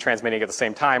else who's transmitting at the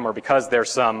same time, or because there's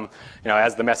some,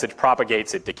 as the message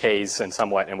propagates, it decays and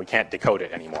somewhat, and we can't decode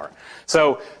it anymore.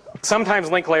 So sometimes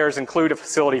link layers include a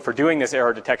facility for doing this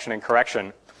error detection and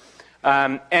correction.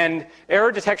 And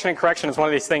error detection and correction is one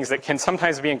of these things that can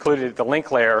sometimes be included at the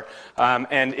link layer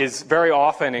and is very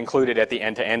often included at the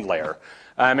end-to-end layer.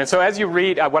 And so as you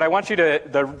read, what I want you to,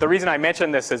 the reason I mention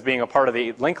this as being a part of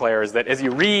the link layer is that as you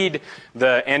read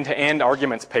the end-to-end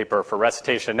arguments paper for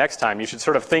recitation next time, you should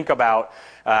sort of think about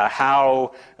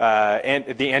how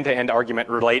the end-to-end argument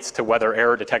relates to whether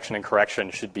error detection and correction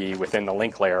should be within the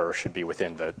link layer or should be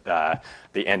within the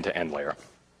end-to-end layer.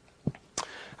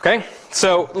 Okay,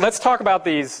 so let's talk about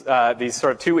these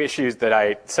sort of two issues that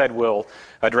I said we'll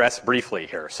address briefly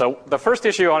here. So the first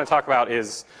issue I want to talk about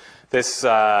is this,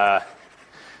 how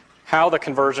the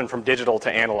conversion from digital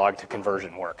to analog to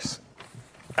conversion works.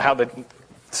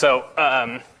 So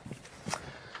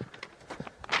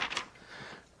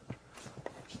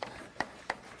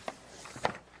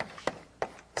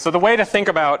the way to think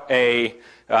about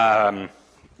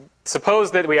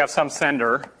suppose that we have some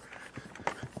sender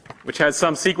which has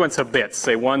some sequence of bits,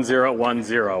 say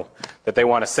 1010, that they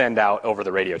want to send out over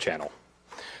the radio channel.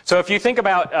 So if you think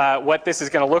about what this is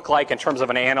going to look like in terms of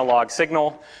an analog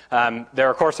signal, there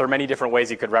of course are many different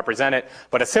ways you could represent it,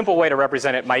 but a simple way to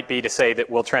represent it might be to say that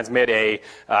we'll transmit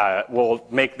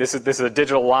this is a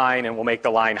digital line, and we'll make the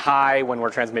line high when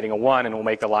we're transmitting a 1, and we'll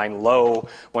make the line low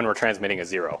when we're transmitting a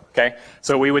 0. Okay?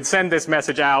 So we would send this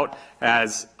message out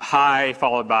as high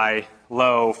followed by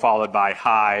low followed by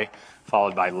high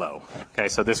followed by low. Okay,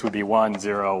 so this would be 1,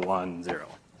 0, 1, 0.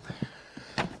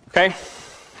 Okay?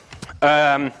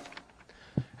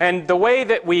 And the way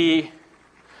that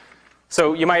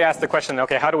so you might ask the question,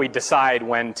 okay, how do we decide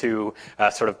when to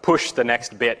sort of push the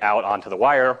next bit out onto the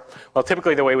wire? Well,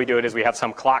 typically the way we do it is we have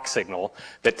some clock signal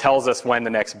that tells us when the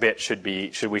next bit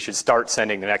we should start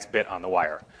sending the next bit on the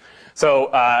wire. So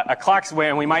a clock,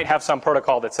 and we might have some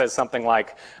protocol that says something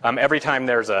like every time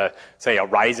there's say a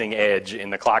rising edge in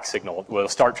the clock signal, we'll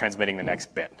start transmitting the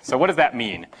next bit. So what does that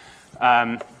mean?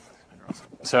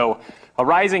 So a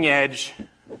rising edge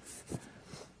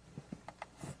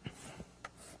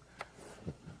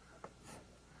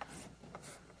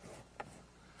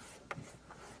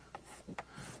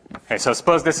okay, so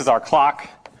suppose this is our clock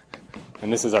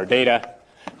and this is our data.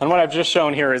 And what I've just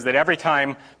shown here is that every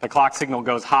time the clock signal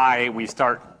goes high, we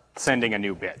start sending a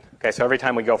new bit. Okay, so every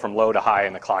time we go from low to high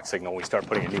in the clock signal, we start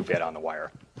putting a new bit on the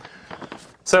wire.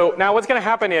 So now what's going to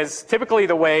happen is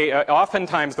typically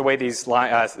oftentimes the way these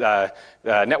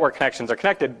network connections are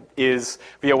connected is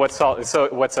via what's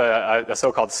a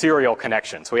so-called serial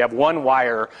connection. So we have one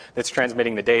wire that's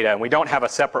transmitting the data, and we don't have a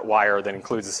separate wire that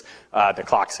includes the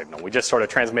clock signal. We just sort of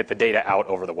transmit the data out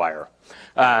over the wire.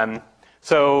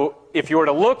 So if you were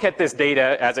to look at this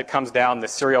data as it comes down the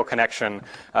serial connection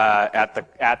at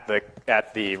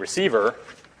the receiver,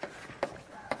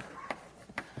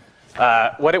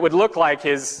 what it would look like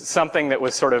is something that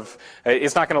was sort of,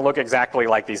 it's not going to look exactly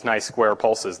like these nice square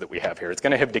pulses that we have here. It's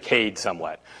going to have decayed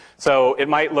somewhat. So it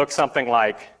might look something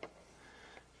like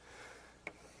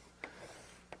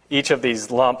each of these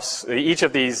lumps, each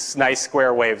of these nice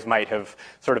square waves might have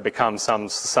sort of become some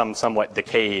somewhat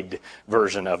decayed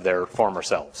version of their former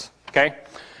selves. Okay?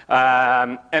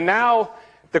 And now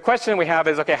the question we have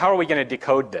is, okay, how are we going to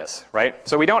decode this, right?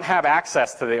 So we don't have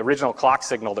access to the original clock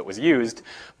signal that was used,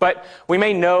 but we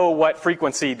may know what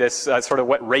frequency this, sort of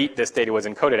what rate this data was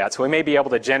encoded at. So we may be able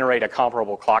to generate a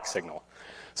comparable clock signal.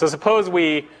 So suppose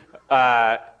we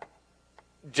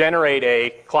generate a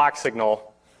clock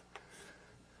signal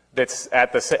that's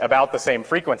at about the same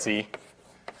frequency,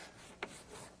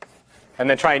 and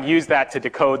then try and use that to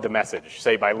decode the message,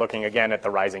 say by looking again at the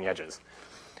rising edges.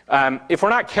 If we're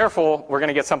not careful, we're going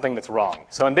to get something that's wrong.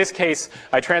 So in this case,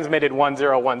 I transmitted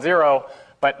 1010,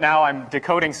 but now I'm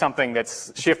decoding something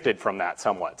that's shifted from that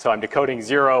somewhat. So I'm decoding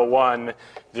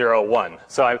 0101.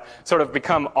 So I've sort of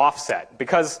become offset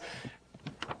because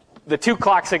the two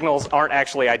clock signals aren't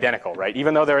actually identical, right?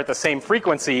 Even though they're at the same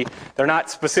frequency, they're not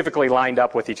specifically lined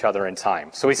up with each other in time.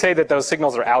 So we say that those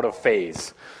signals are out of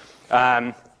phase.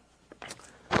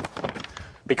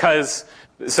 Because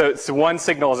so one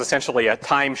signal is essentially a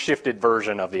time-shifted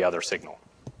version of the other signal.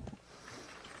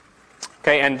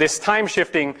 Okay, and this time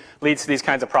shifting leads to these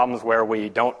kinds of problems where we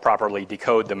don't properly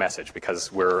decode the message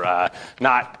because we're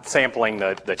not sampling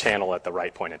the channel at the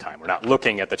right point in time. We're not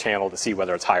looking at the channel to see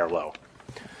whether it's high or low.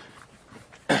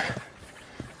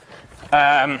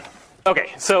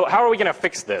 Okay, so how are we going to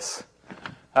fix this?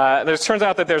 It turns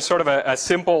out that there's sort of a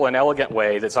simple and elegant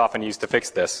way that's often used to fix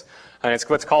this. And it's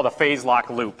what's called a phase lock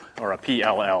loop, or a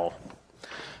PLL.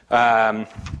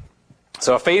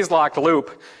 So a phase locked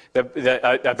loop,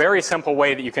 a very simple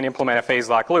way that you can implement a phase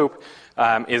lock loop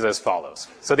is as follows.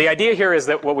 So the idea here is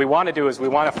that what we want to do is we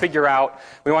want to figure out,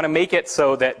 we want to make it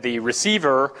so that the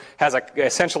receiver has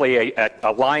essentially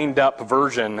a lined up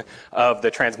version of the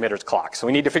transmitter's clock. So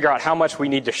we need to figure out how much we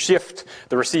need to shift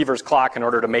the receiver's clock in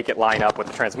order to make it line up with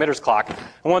the transmitter's clock.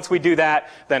 And once we do that,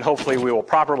 then hopefully we will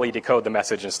properly decode the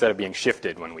message instead of being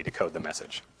shifted when we decode the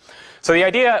message. So the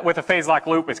idea with a phase lock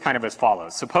loop is kind of as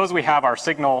follows. Suppose we have our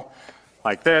signal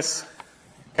like this,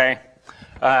 okay?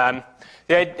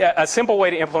 A simple way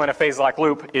to implement a phase lock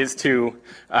loop is to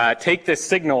take this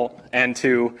signal and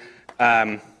to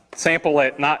sample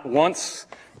it not once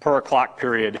per clock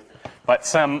period, but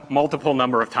some multiple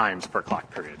number of times per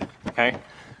clock period. Okay,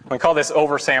 we call this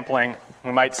oversampling.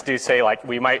 We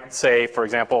might say, for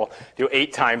example, do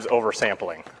 8 times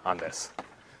oversampling on this.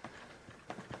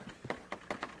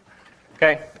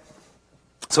 Okay.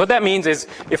 So what that means is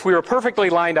if we were perfectly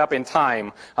lined up in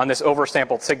time on this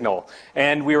oversampled signal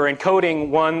and we were encoding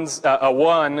a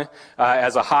 1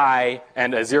 as a high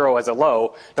and a 0 as a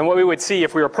low, then what we would see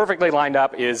if we were perfectly lined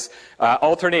up is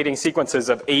alternating sequences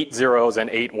of 8 zeros and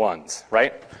 8 ones,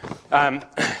 right?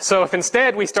 So if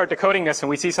instead we start decoding this and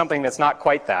we see something that's not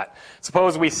quite that,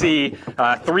 suppose we see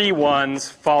 3 ones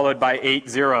followed by 8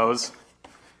 zeros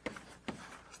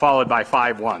followed by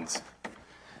 5 ones.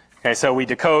 Okay, so we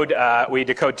decode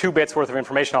 2 bits worth of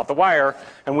information off the wire,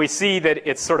 and we see that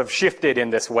it's sort of shifted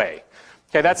in this way.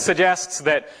 Okay, that suggests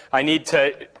that I need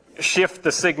to shift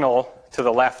the signal to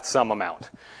the left some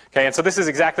amount. Okay, and so this is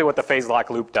exactly what the phase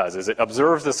lock loop does, is it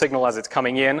observes the signal as it's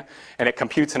coming in, and it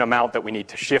computes an amount that we need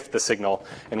to shift the signal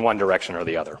in one direction or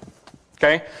the other.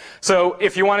 Okay, so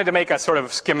if you wanted to make a sort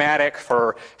of schematic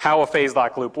for how a phase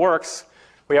lock loop works,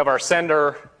 we have our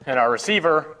sender and our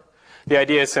receiver. The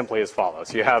idea is simply as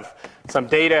follows. You have some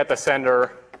data at the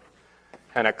sender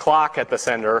and a clock at the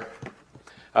sender.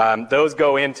 Those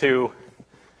go into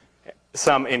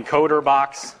some encoder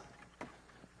box.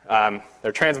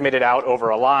 They're transmitted out over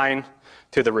a line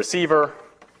to the receiver,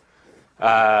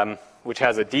 which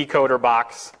has a decoder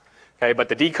box. Okay, but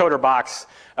the decoder box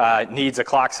needs a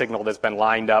clock signal that's been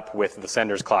lined up with the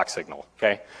sender's clock signal.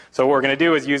 Okay, so what we're going to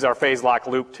do is use our phase lock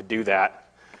loop to do that.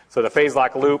 So the phase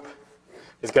lock loop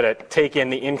is going to take in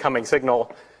the incoming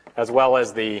signal as well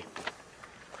as the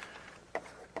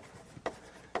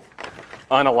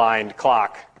unaligned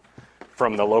clock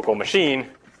from the local machine,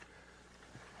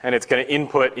 and it's going to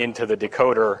input into the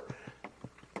decoder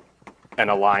an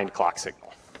aligned clock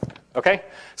signal. Okay?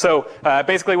 So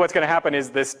basically what's going to happen is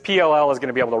this PLL is going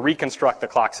to be able to reconstruct the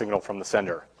clock signal from the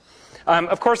sender.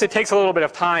 Of course, it takes a little bit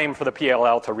of time for the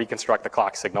PLL to reconstruct the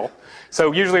clock signal.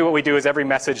 So usually what we do is every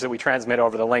message that we transmit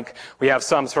over the link, we have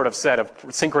some sort of set of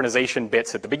synchronization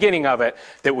bits at the beginning of it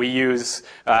that we use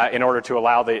in order to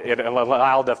allow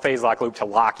the phase lock loop to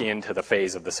lock into the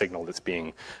phase of the signal that's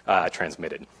being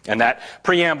transmitted. And that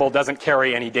preamble doesn't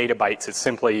carry any data bytes. It's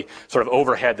simply sort of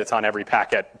overhead that's on every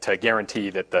packet to guarantee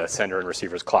that the sender and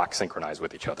receiver's clock synchronize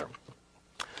with each other.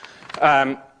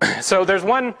 So there's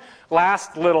one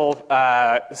last little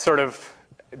sort of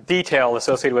detail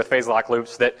associated with phase lock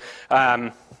loops that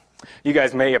you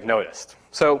guys may have noticed.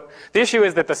 So the issue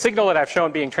is that the signal that I've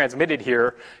shown being transmitted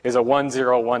here is a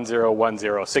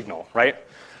 101010 signal, right?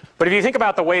 But if you think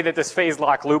about the way that this phase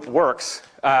lock loop works,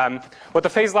 what the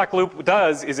phase lock loop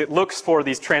does is it looks for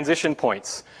these transition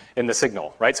points in the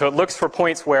signal, right? So it looks for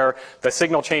points where the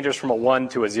signal changes from a 1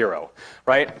 to a 0,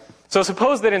 right? So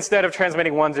suppose that instead of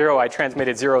transmitting 1, 0, I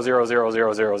transmitted 0, 0, 0,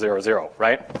 0, 0, 0, 0,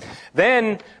 right?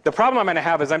 Then the problem I'm going to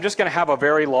have is I'm just going to have a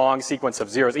very long sequence of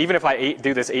zeros. Even if I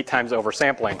do this 8 times over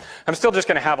sampling, I'm still just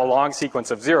going to have a long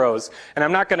sequence of zeros, and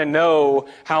I'm not going to know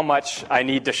how much I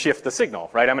need to shift the signal,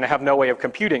 right? I'm going to have no way of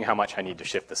computing how much I need to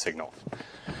shift the signal.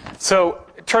 So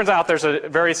it turns out there's a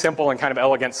very simple and kind of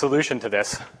elegant solution to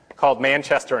this called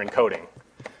Manchester encoding.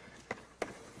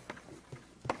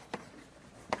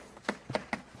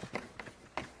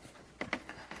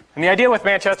 And the idea with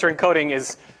Manchester encoding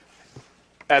is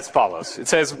as follows. It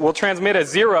says we'll transmit a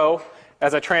 0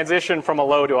 as a transition from a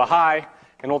low to a high,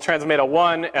 and we'll transmit a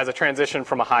 1 as a transition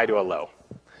from a high to a low.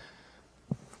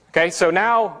 Okay, so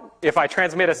now if I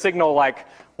transmit a signal like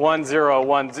 1, 0,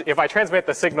 1, if I transmit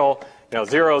the signal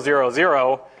 0, 0,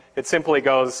 0, it simply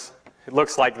goes, it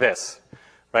looks like this.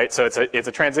 Right, so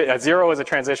a 0 is a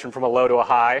transition from a low to a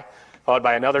high, followed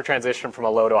by another transition from a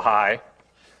low to a high.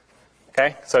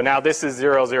 Okay, so now this is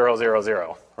 0, 0, 0,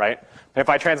 0, right? And if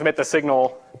I transmit the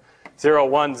signal 0,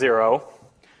 1, 0,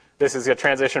 this is a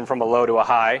transition from a low to a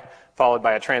high, followed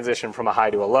by a transition from a high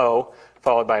to a low,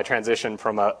 followed by a transition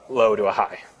from a low to a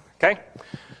high. Okay?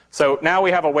 So now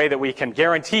we have a way that we can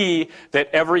guarantee that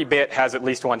every bit has at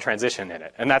least one transition in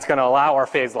it. And that's going to allow our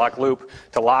phase lock loop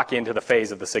to lock into the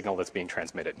phase of the signal that's being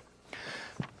transmitted.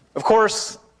 Of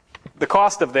course, the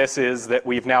cost of this is that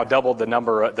we've now doubled the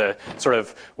number,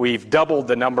 we've doubled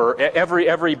the number,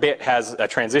 every bit has a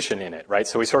transition in it, right?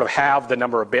 So we sort of have the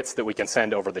number of bits that we can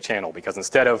send over the channel, because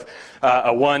instead of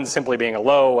a 1 simply being a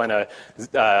low and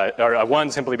or a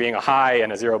 1 simply being a high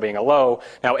and a 0 being a low,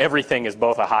 now everything is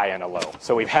both a high and a low.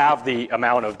 So we have the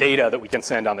amount of data that we can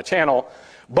send on the channel,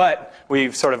 but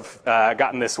we've sort of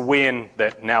gotten this win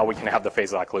that now we can have the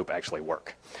phase lock loop actually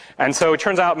work. And so it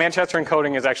turns out Manchester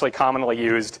encoding is actually commonly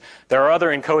used. There are other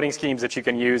encoding schemes that you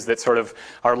can use that sort of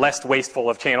are less wasteful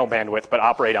of channel bandwidth, but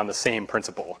operate on the same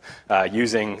principle,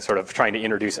 using sort of trying to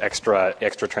introduce extra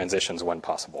transitions when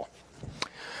possible.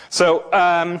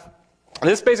 So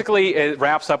this basically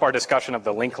wraps up our discussion of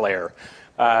the link layer.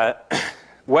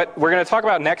 What we're going to talk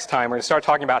about next time, we're going to start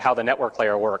talking about how the network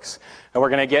layer works. And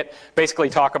we're going to basically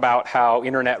talk about how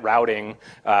internet routing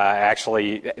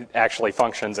actually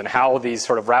functions, and how these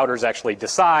sort of routers actually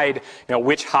decide,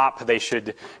 which hop they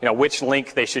should, which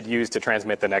link they should use to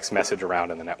transmit the next message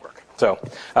around in the network. So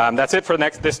that's it for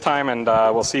this time, and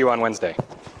we'll see you on Wednesday.